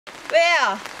喂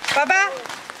啊，爸爸。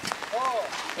哦。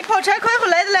你跑车快回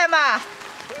来的来吗？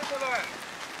回不来。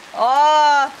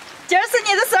哦，今儿是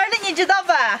你的生日，你知道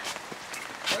吧？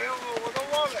哎呦，我都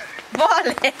忘了。忘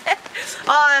了。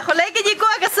哦，回来给你过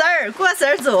个生日，过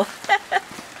生日走。哎，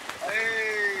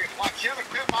花钱了，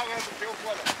快把俺都不要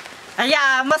过了。哎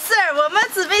呀，没事儿，我们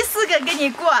准备4个给你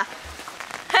过。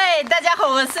嘿，大家好，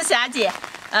我是霞姐。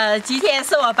今天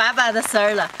是我爸爸的生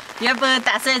日了，原本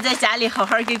打算在家里好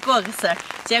好给过个生日，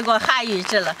结果下雨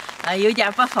着了，有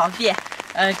点不方便。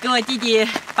给我弟弟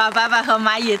把爸爸和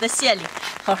妈邮的县里，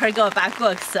好好给我爸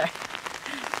过个生日。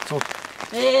走。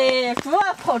哎，猪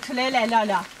跑出来了，亮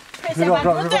亮，快先把猪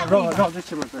端回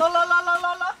去。走。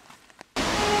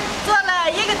坐了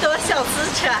1个多小时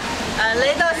车，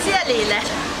来到县里了。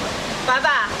爸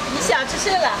爸，你想吃什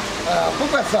么？不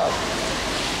管啥。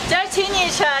今儿请你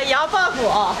吃羊棒骨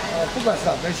啊！不管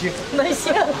啥，能行。能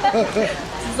行。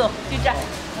走，就这。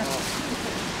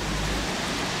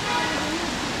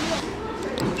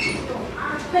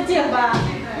快进吧。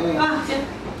啊，行，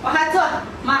我还坐，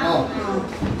妈。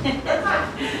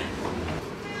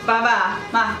爸爸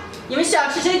妈，你们想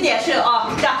吃谁点谁啊？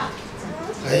这。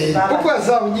哎，不管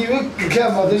啥，你们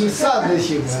看嘛，这个啥都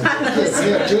行啊。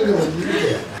这个你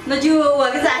点。那就我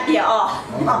给咱点啊。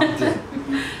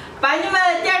把你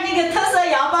们店那个特色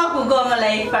羊棒骨给我们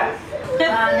来1份。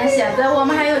那行，我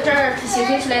们还有这儿新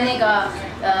推出来那个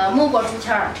木锅猪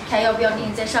蹄儿，看要不要给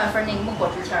你再上1份那个木锅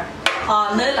猪蹄儿。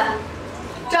好，能了。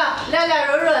这亮亮、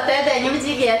柔柔、呆呆，你们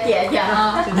几个也点一点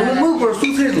啊。你们木锅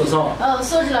蔬菜多少？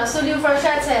送着了，送6份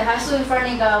涮菜，还送1份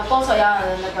那个爆炒羊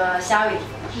那个虾尾。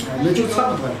那就差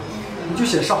不多了，你就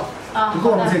先上。啊，一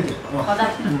会儿我们再点。好的。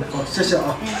好，谢谢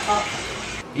啊。好。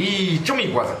咦，这么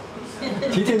一锅子。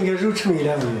今天那个肉吃没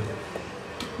了没？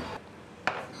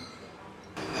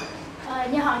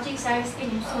你好，这个虾鱼是给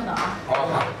您送的啊。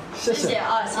好，谢谢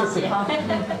啊，谢谢。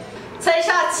菜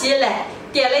上齐了，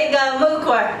点了一个木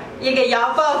锅，一个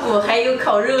羊棒骨，还有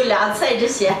烤肉、凉菜这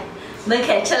些，能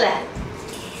开吃了。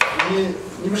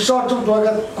你们上这么多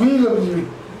个贵了，你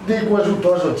那锅肉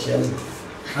多少钱呢？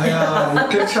哎呀，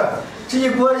别吃，这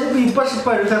一锅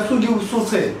188人，还送6个素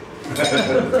菜。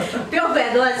不要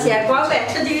管多少钱，光管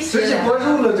吃就行了。这一锅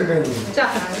肉了，这个你。这样，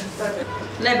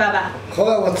来爸爸。好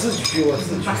了，我自己去，我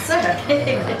自己去。没事儿，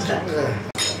快吃。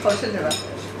好吃是吧？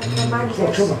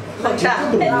好吃吗？好吃。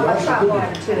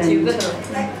9个都。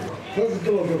来。这是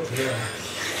多少个出来？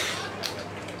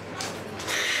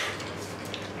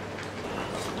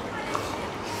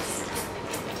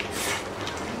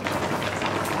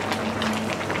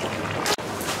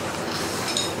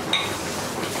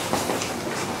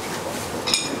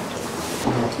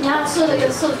你要送的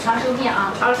就送长寿面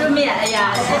啊。长寿面，哎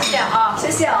呀，谢谢啊，谢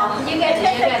谢啊，应该的，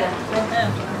应该的。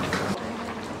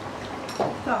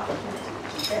好。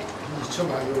你吃嘛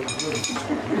有。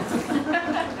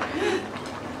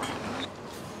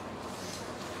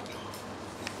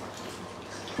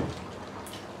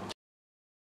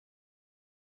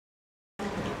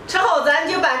吃好咱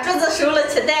就把桌子收了，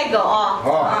吃蛋糕啊。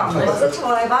好。我是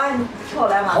炒来吧，你炒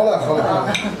来嘛。好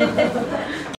了。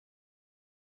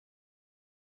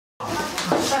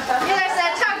1、2、3，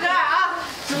唱歌啊！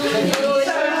祝你生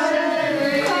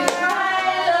日快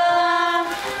乐，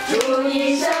祝你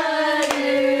生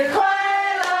日快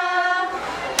乐，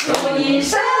祝你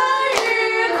生日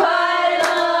快乐，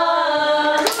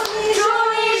祝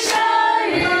你生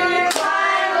日快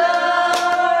乐。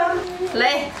来，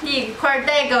一块蛋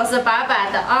糕是爸爸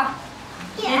的啊。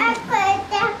第2块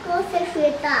蛋糕是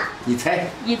谁的？你猜？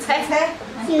你猜。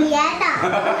九爷的。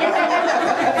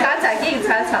尝给你尝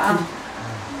啊。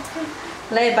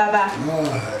来，爸爸，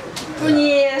祝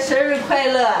你生日快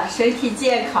乐，身体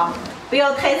健康，不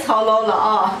要太操劳了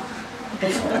啊！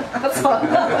不操劳。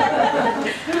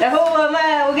然后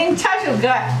我给你唱首歌，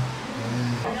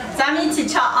咱们一起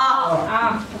唱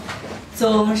啊！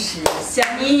总是向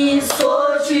你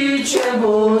索取，却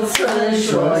不曾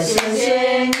说谢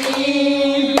谢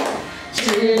你，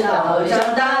直到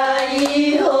长大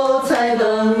以后才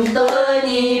懂得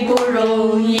你不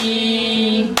容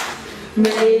易。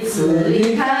每次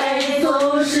离开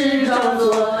总是装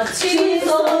作轻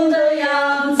松的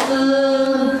样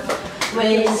子，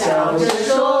微笑着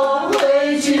说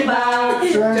回去吧，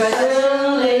转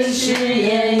身泪湿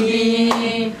眼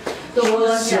影。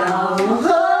多想和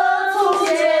从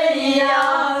前一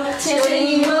样，牵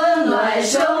你温暖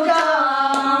手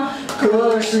掌，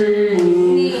可是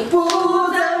你不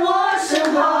在我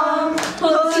身旁，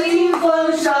和清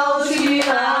风捎去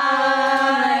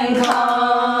安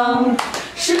康。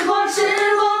时光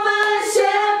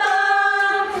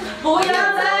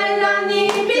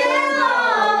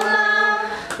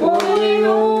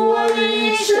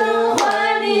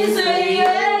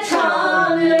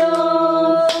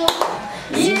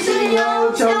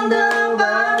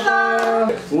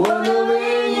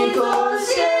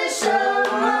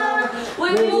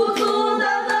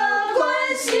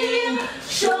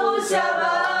下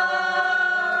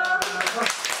吧。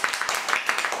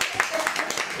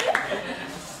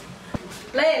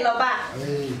来，老爸，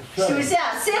手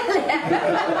下谢了，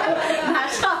马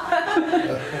上。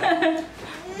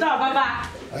赵爸爸，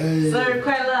生日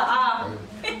快乐啊！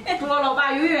祝我老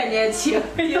爸永远年轻，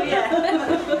永远。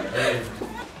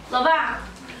老爸，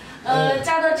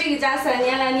嫁到这个家3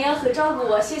年了，你要很照顾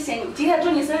我，谢谢你。今天祝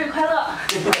你生日快乐。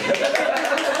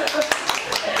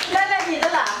来来，你的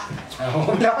了。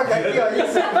我们两个该掉一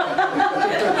次。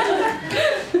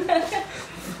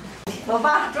老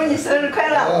爸，祝你生日快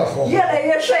乐，越来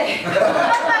越帅。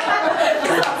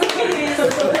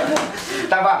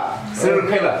大爸，生日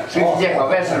快乐，身体健康，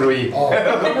万事如意。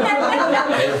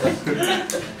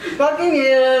光给你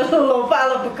老爸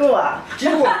了不够啊！结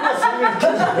果过生日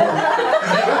真的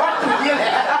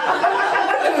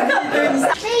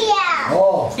对呀。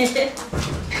哦。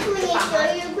祝你生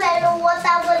日快乐！我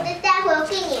把我的大伙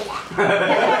给你了。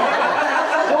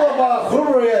我把红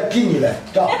包也给你了，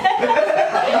这。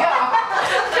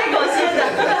太高兴了！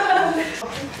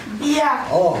爹，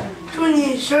祝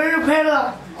你生日快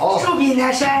乐，寿比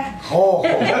南山。好，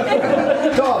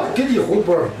这给你红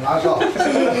包拿上。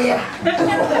谢谢。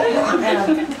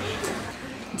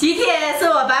今天是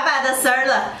我爸爸的生日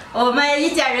了，我们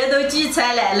一家人都聚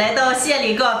餐了，来到县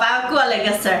里给我爸过了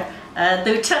个生日，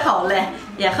都吃好了，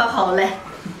也喝好了。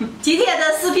今天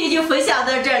的视频就分享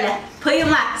到这儿了，朋友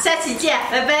们，下期见，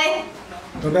拜拜。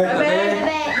拜拜。拜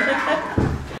拜。